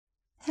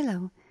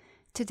Hello,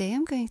 today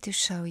I'm going to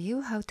show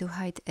you how to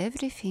hide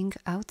everything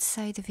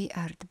outside the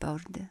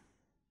artboard.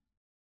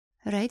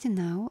 Right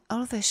now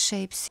all the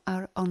shapes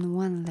are on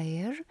one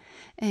layer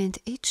and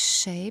each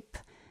shape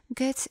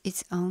gets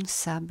its own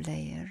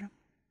sub-layer.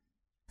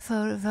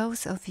 For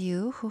those of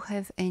you who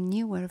have a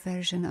newer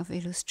version of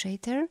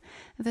Illustrator,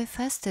 the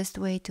fastest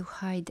way to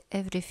hide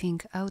everything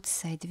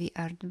outside the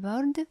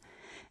artboard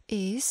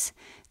is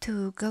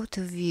to go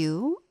to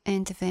View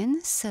and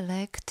then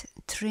select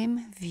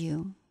Trim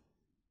View.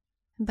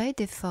 By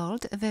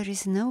default, there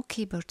is no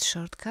keyboard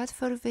shortcut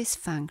for this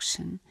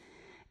function.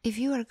 If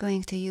you are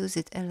going to use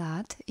it a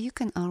lot, you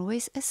can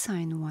always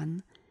assign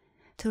one.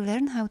 To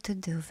learn how to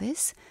do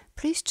this,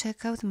 please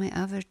check out my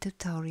other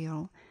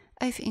tutorial.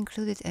 I've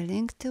included a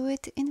link to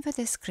it in the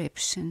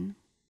description.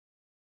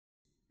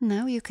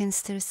 Now you can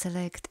still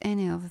select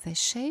any of the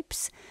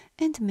shapes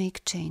and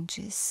make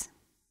changes.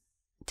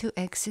 To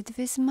exit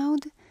this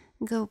mode,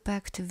 go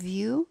back to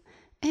View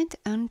and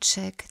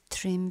uncheck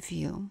Trim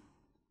View.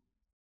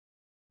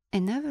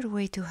 Another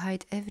way to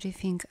hide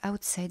everything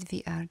outside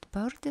the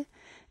artboard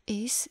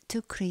is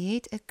to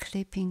create a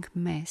clipping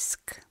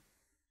mask.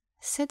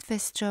 Set the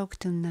stroke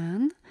to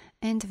none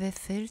and the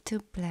fill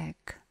to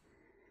black.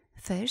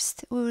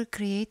 First, we will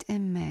create a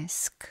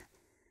mask.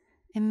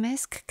 A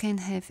mask can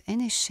have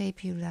any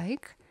shape you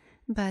like,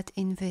 but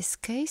in this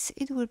case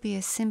it will be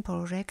a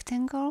simple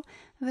rectangle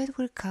that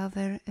will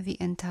cover the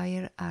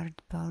entire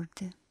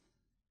artboard.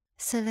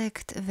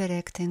 Select the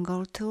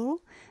rectangle tool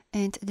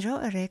and draw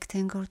a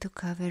rectangle to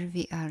cover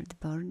the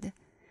artboard.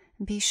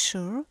 Be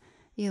sure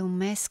your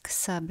mask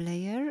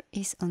sublayer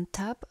is on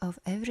top of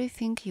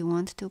everything you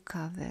want to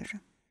cover.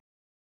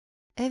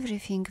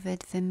 Everything that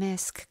the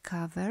mask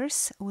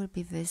covers will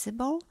be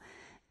visible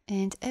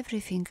and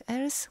everything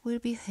else will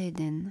be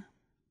hidden.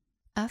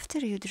 After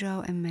you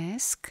draw a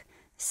mask,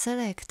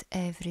 select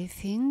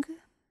everything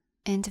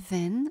and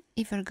then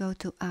either go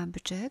to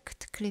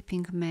Object,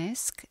 Clipping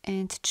Mask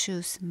and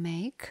choose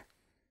Make,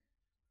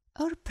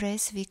 or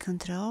press the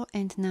Ctrl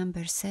and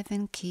number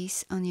 7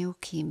 keys on your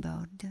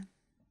keyboard.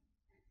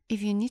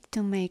 If you need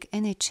to make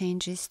any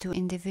changes to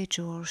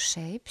individual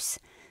shapes,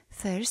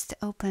 first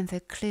open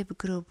the Clip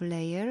Group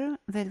layer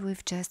that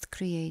we've just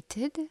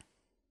created,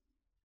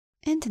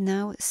 and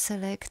now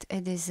select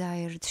a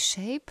desired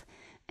shape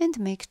and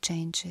make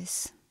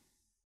changes.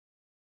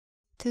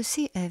 To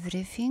see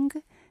everything,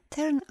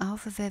 turn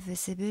off the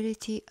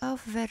visibility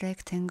of the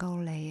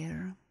rectangle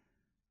layer.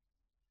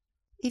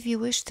 If you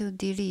wish to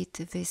delete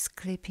this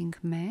clipping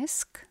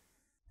mask,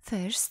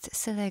 first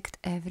select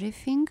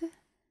everything,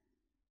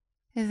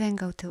 then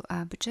go to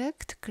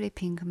Object,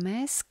 Clipping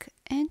Mask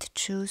and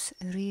choose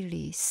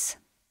Release.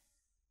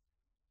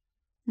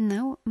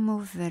 Now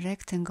move the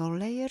rectangle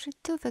layer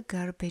to the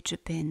garbage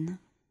bin.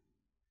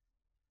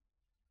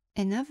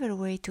 Another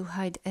way to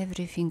hide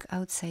everything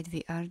outside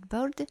the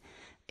artboard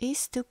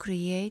is to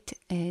create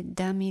a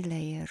dummy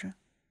layer,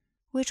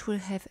 which will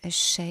have a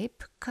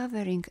shape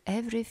covering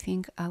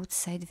everything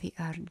outside the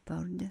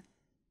artboard.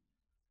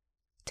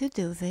 To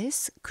do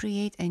this,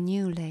 create a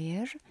new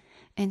layer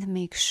and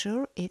make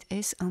sure it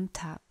is on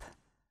top.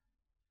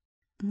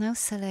 Now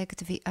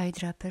select the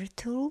eyedropper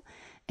tool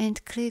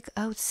and click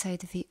outside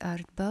the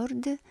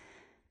artboard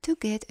to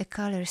get a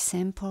color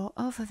sample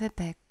of the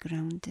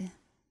background.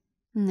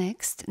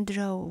 Next,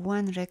 draw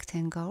one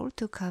rectangle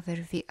to cover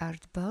the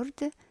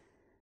artboard,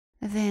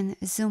 then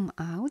zoom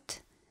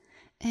out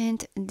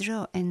and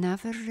draw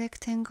another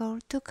rectangle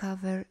to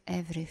cover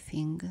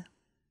everything.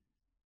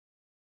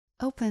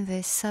 Open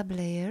the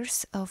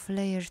sublayers of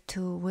layer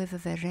 2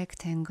 with the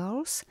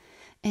rectangles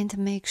and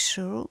make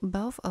sure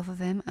both of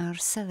them are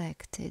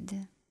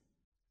selected.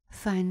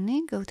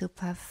 Finally, go to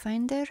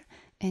Pathfinder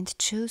and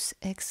choose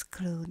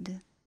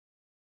Exclude.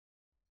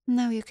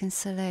 Now you can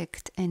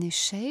select any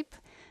shape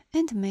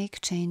and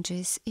make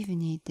changes if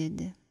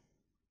needed.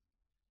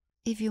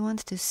 If you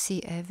want to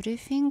see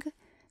everything,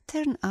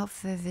 turn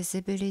off the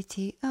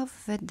visibility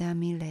of the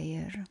dummy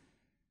layer.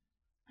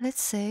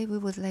 Let's say we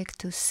would like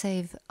to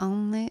save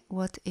only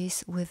what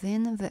is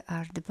within the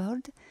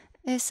artboard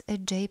as a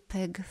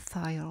JPEG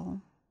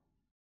file.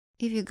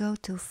 If you go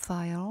to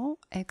File,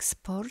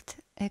 Export,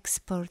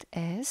 Export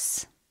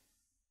As,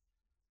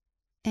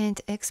 and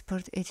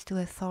export it to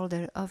a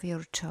folder of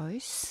your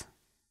choice,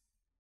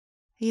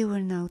 you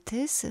will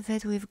notice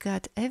that we've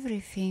got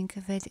everything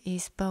that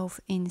is both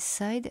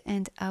inside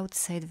and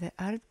outside the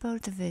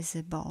artboard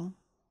visible.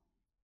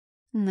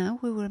 Now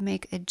we will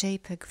make a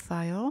JPEG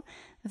file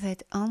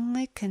that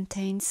only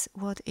contains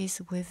what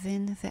is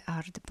within the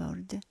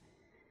artboard.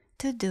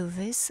 To do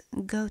this,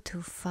 go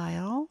to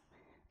File,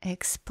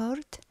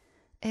 Export,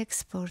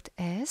 Export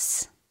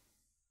As,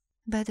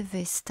 but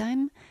this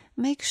time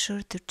make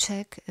sure to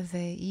check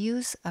the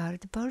Use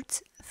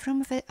Artboards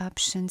from the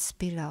options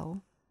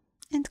below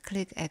and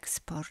click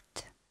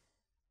Export.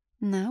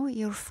 Now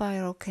your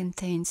file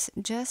contains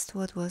just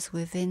what was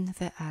within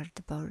the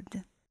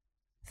artboard.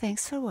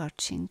 Thanks for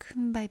watching.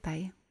 Bye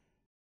bye.